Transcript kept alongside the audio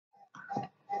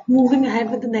Moving ahead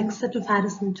with the next set of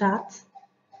Harrison charts.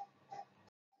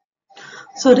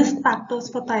 So risk factors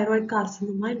for thyroid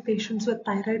carcinoma in patients with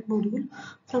thyroid nodule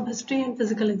from history and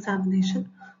physical examination.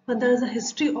 When there is a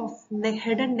history of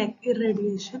head and neck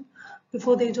irradiation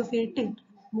before the age of 18,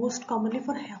 most commonly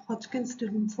for Hodgkin's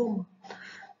lymphoma.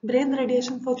 Brain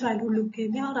radiation for childhood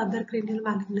leukemia or other cranial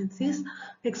malignancies,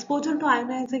 exposure to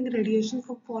ionizing radiation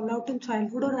from fallout in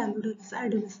childhood or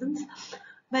adolescence,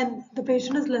 when the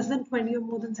patient is less than 20 or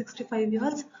more than 65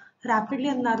 years, rapidly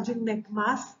enlarging neck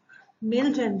mass, male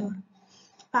gender,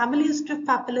 family history of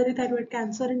papillary thyroid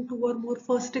cancer in 2 or more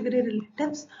first degree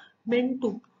relatives, men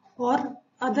too, or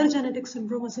other genetic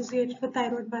syndrome associated with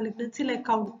thyroid malignancy like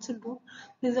Cowden syndrome.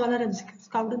 These all are MCQs.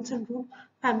 Cowden syndrome,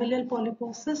 familial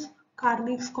polyposis,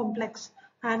 Carnick's complex,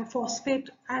 and phosphate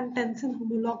and tensin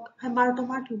homolog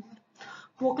hematoma tumor.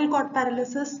 Vocal cord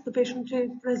paralysis, the patient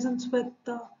presents with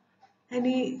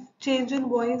any change in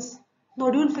voice,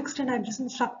 nodule fixed in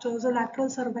adjacent structures, or lateral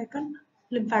cervical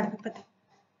lymphadenopathy.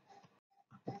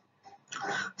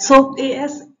 So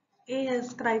AS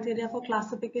criteria for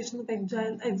classification of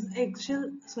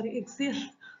axial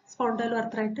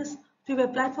spondyloarthritis. We've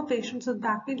applied for patients with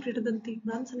back pain greater than 3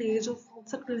 months and age of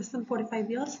onset less than 45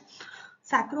 years.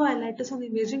 Sacroiliitis on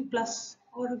imaging plus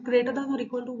or greater than or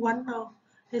equal to 1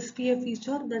 SPA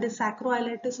feature, that is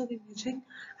sacroiliitis on imaging,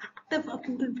 active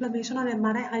acute inflammation on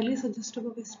MRI highly suggestive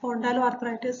of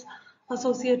spondyloarthritis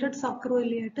associated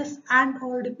sacroiliitis and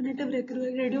or definitive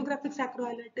radiographic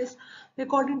sacroiliitis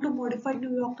according to modified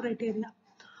New York criteria,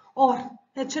 or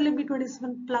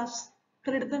HLA-B27 plus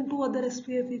greater than 2 other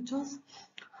SPA features,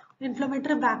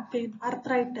 inflammatory back pain,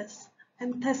 arthritis,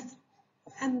 enthesitis,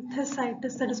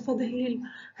 that is for the heel,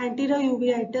 anterior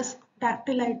uveitis,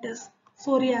 dactylitis,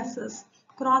 psoriasis,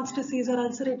 Crohn's disease or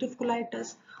ulcerative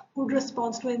colitis, good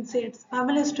response to NSAIDs,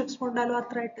 family history of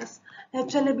spondyloarthritis,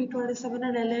 HLA-B27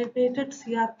 and elevated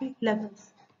CRP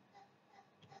levels.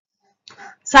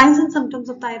 Signs and symptoms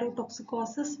of thyroid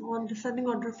toxicosis on descending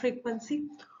order frequency.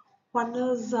 One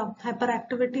is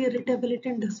hyperactivity, irritability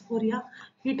and dysphoria,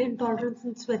 heat intolerance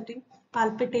and sweating,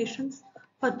 palpitations,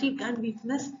 fatigue and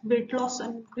weakness, weight loss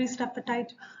and increased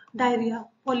appetite, diarrhea,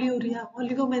 polyuria,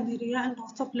 oligomenuria and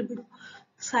loss of libido.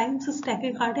 Signs is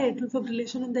tachycardia, atrial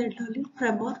fibrillation in the elderly,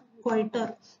 tremor,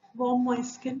 goiter, warm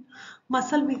moist skin,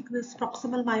 muscle weakness,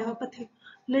 proximal myopathy,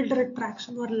 lid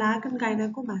retraction or lag and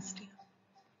gynecomastia.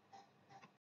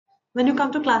 When you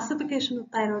come to classification of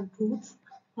thyroid roots,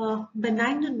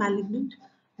 benign and malignant,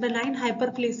 benign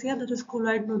hyperplasia, that is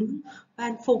colloid nodule,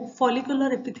 and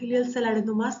follicular epithelial cell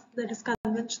adenomas, that is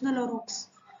conventional or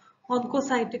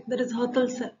oncocytic, that is Hurtl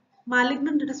cell.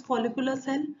 Malignant, that is follicular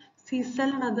cell, C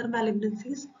cell and other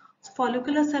malignancies. So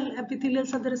follicular cell epithelial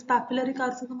cell, there is papillary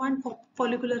carcinoma and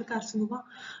follicular carcinoma.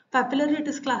 Papillary, it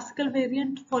is classical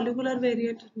variant, follicular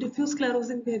variant, diffuse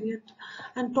sclerosing variant,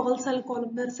 and tall cell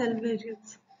columnar cell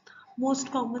variants.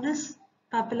 Most common is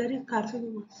papillary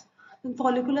carcinomas. And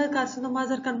follicular carcinomas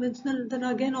are conventional, then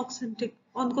again oncocytic,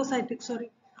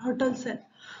 Hurtl cell.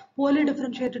 Poorly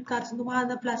differentiated carcinoma,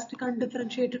 anaplastic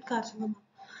undifferentiated carcinoma.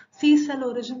 C cell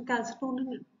origin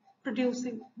calcitonin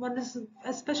producing. One is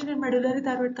especially in medullary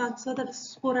thyroid cancer, that is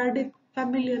sporadic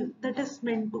familial, that is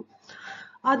MEN2.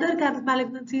 Other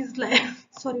malignancies like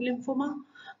lymphoma,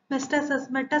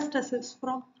 metastasis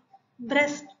from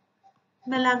breast,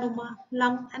 melanoma,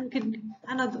 lung and kidney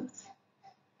and others.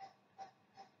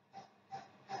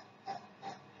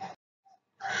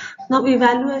 Now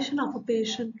evaluation of a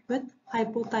patient with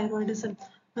hypothyroidism.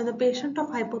 When the patient of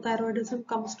hypothyroidism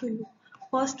comes to you,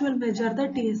 first you will measure the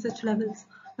TSH levels.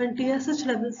 When TSH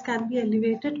levels can be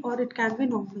elevated or it can be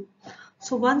normal.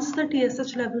 So once the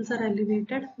TSH levels are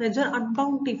elevated, measure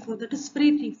unbound T4, that is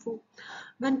free T4.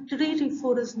 When free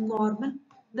T4 is normal,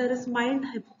 there is mild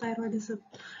hypothyroidism.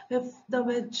 If the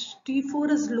T4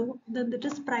 is low, then it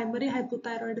is primary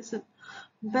hypothyroidism.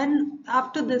 When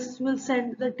after this you will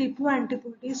send the T2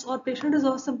 antibodies, or patient is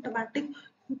asymptomatic,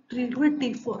 you treat with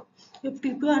T4. If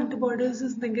T2 antibodies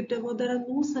is negative or there are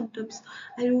no symptoms,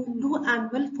 and you do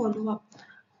annual follow-up.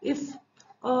 If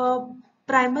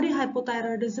primary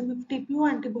hypothyroidism, if TPO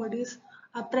antibodies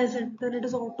are present, then it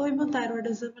is autoimmune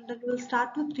thyroidism, and then we will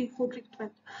start with T4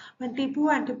 treatment. When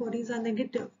TPO antibodies are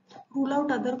negative, rule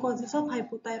out other causes of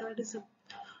hypothyroidism.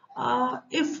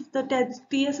 If the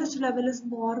TSH level is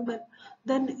normal,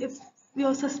 then if you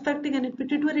are suspecting any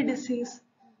pituitary disease,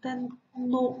 then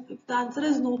no. If the answer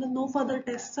is no, then no further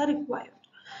tests are required.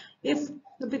 If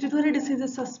the pituitary disease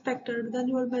is suspected, then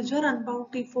you will measure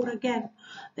unbound T4 again.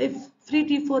 If free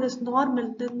T4 is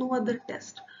normal, then no other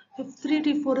test. If free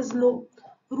T4 is low,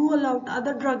 rule out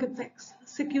other drug effects,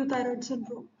 sick thyroid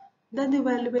syndrome, Then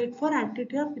evaluate for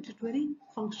anterior pituitary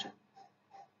function.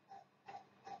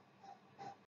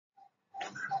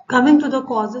 Coming to the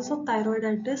causes of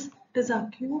thyroiditis, it is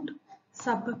acute,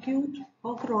 subacute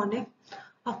or chronic.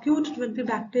 Acute, it will be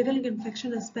bacterial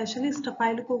infection, especially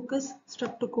Staphylococcus,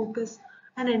 Streptococcus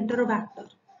and Enterobacter.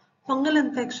 Fungal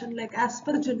infection like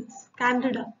Aspergillus,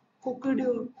 Candida,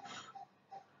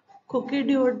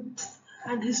 Coccidioides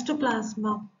and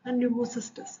Histoplasma and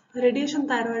Pneumocystis. Radiation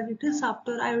thyroiditis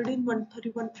after iodine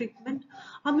 131 treatment.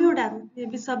 Amiodarone may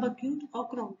be subacute or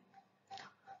chronic.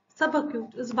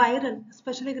 Subacute is viral,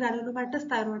 especially granulomatous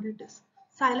thyroiditis.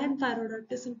 Silent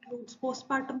thyroiditis includes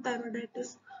postpartum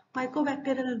thyroiditis,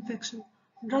 mycobacterial infection,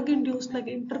 drug-induced like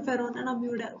interferon and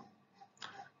amiodarone.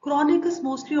 Chronic is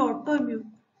mostly autoimmune.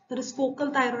 There is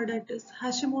focal thyroiditis,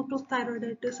 Hashimoto's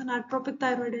thyroiditis and atrophic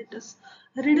thyroiditis,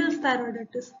 Riddle's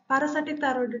thyroiditis, parasitic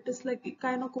thyroiditis like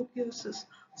echinococciosis,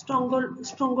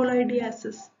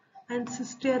 strongyloidiasis and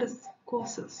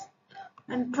cysticercosis,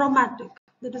 and traumatic,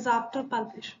 that is after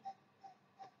palpation.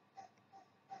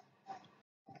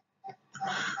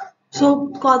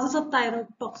 So causes of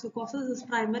thyrotoxicosis is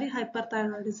primary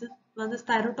hyperthyroidism, one is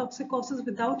thyrotoxicosis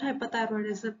without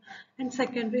hyperthyroidism and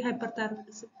secondary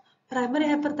hyperthyroidism. Primary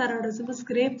hyperthyroidism is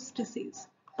Graves' disease,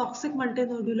 toxic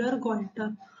multinodular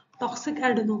goiter, toxic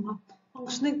adenoma,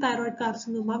 functioning thyroid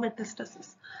carcinoma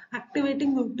metastasis,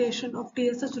 activating mutation of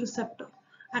TSH receptor,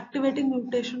 activating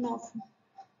mutation of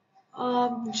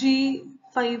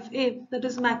G5A, that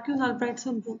is McCune-Albright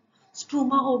syndrome,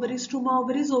 struma ovaries,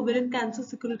 ovarian cancer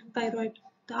secreting thyroid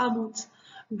hormones.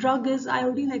 Drug is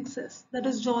iodine excess, that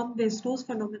is John Bastow's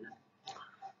phenomenon.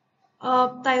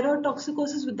 Thyroid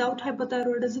toxicosis without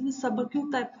hypothyroidism is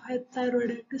subacute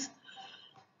thyroiditis,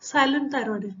 silent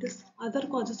thyroiditis. Other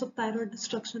causes of thyroid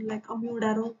destruction like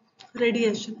amiodarone,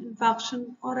 radiation,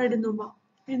 infarction or adenoma,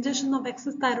 ingestion of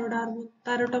excess thyroid hormone,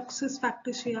 thyrotoxis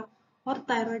factitia or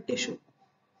thyroid tissue.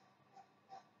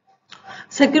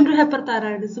 Secondary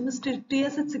hyperthyroidism is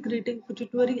TSH secreting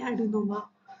pituitary adenoma,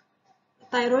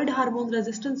 thyroid hormone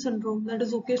resistance syndrome, that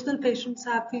is occasional patients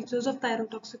have features of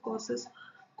thyrotoxicosis,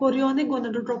 chorionic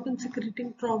gonadotropin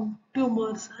secreting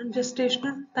tumors and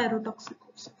gestational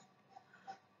thyrotoxicosis.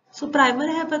 So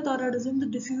primary hyperthyroidism, the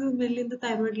disease is mainly in the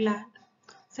thyroid gland.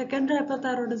 Secondary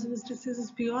hyperthyroidism is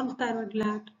diseases beyond the thyroid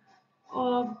gland.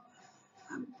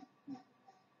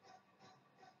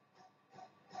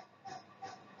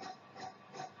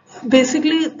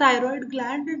 Basically, thyroid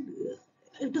gland,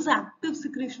 it is active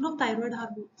secretion of thyroid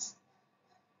hormones.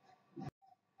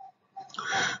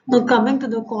 Now coming to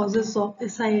the causes of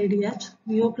SIADH,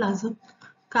 neoplasm,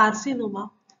 carcinoma,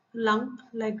 lung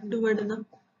like duodenum,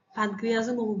 pancreas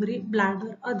and ovary,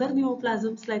 bladder, other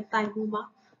neoplasms like thymoma,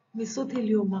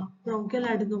 mesothelioma, bronchial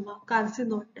adenoma,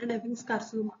 carcinoid and Ewing's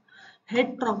carcinoma,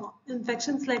 head trauma,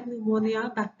 infections like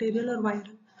pneumonia, bacterial or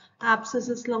viral,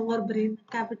 abscesses, lung or brain,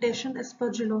 cavitation,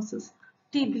 aspergillosis,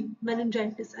 TB,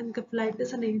 meningitis,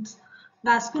 encephalitis and AIDS,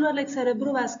 vascular like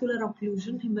cerebrovascular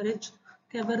occlusion, hemorrhage,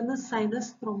 cavernous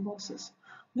sinus thrombosis.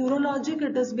 Neurologic,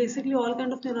 it is basically all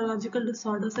kind of neurological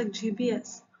disorders like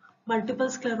GBS, multiple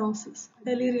sclerosis,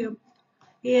 delirium,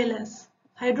 ALS,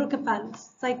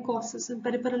 hydrocephalus, psychosis, and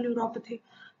peripheral neuropathy.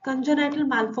 Congenital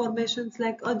malformations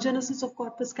like agenesis of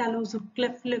corpus callosum,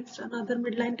 cleft lips, and other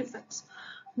midline defects.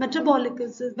 Metabolic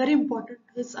is very important.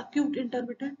 Is acute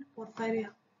intermittent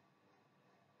porphyria.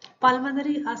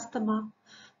 Pulmonary asthma,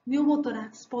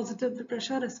 pneumothorax, positive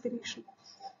pressure respiration.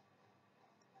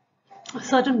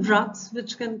 Certain drugs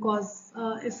which can cause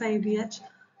SIDH,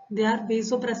 they are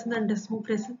vasopressin and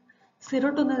desmopressin,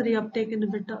 serotonin reuptake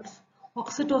inhibitors,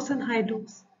 oxytocin high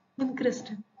dose,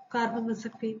 vincristine,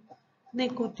 carbamazepine,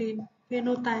 nicotine,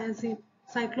 phenothiazine,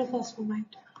 cyclophosphamide,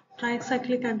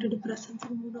 tricyclic antidepressants,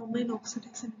 and monoamine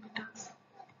oxidase inhibitors.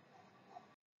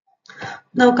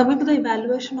 Now coming to the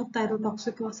evaluation of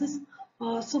thyrotoxicosis.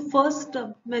 So first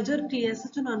measure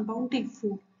TSH and unbound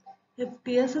T4. If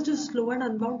TSH is low and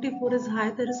unbound T4 is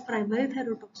high, there is primary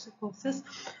thyrotoxicosis.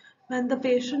 When the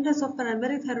patient has a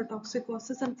primary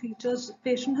thyrotoxicosis and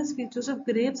patient has features of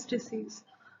Graves' disease,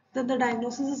 then the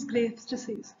diagnosis is Graves'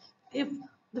 disease. If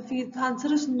the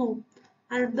answer is no,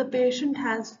 and if the patient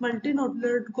has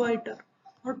multinodular goiter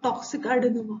or toxic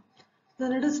adenoma,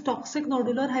 then it is toxic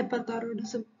nodular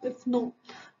hyperthyroidism. If no,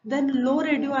 then low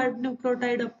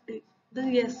radionucleotide uptake,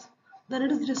 then yes, then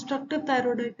it is destructive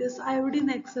thyroiditis, iodine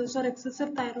excess or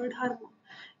excessive thyroid hormone.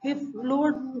 If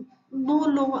no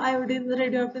low iodine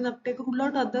radioactive uptake, rule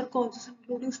out other causes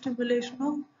including stimulation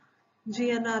of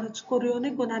GnRH,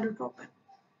 chorionic gonadotropin.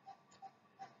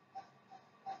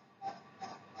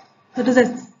 That is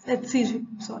HCG,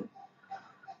 sorry.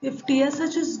 If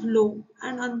TSH is low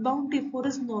and unbound T4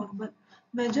 is normal,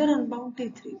 measure unbound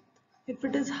T3. If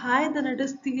it is high, then it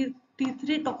is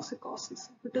T3 toxicosis.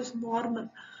 If it is normal,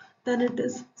 then it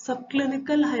is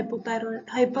subclinical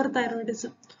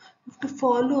hyperthyroidism. You have to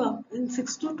follow up in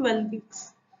 6 to 12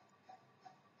 weeks.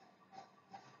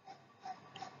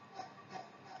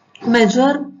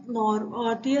 Measure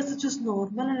TSH is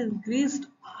normal and increased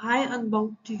high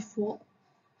unbound T4.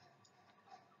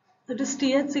 That is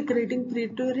TH secreting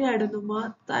pituitary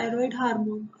adenoma, thyroid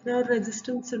hormone, or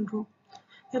resistance syndrome.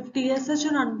 If TSH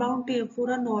and unbound TF4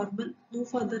 are normal, no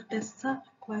further tests are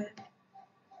required.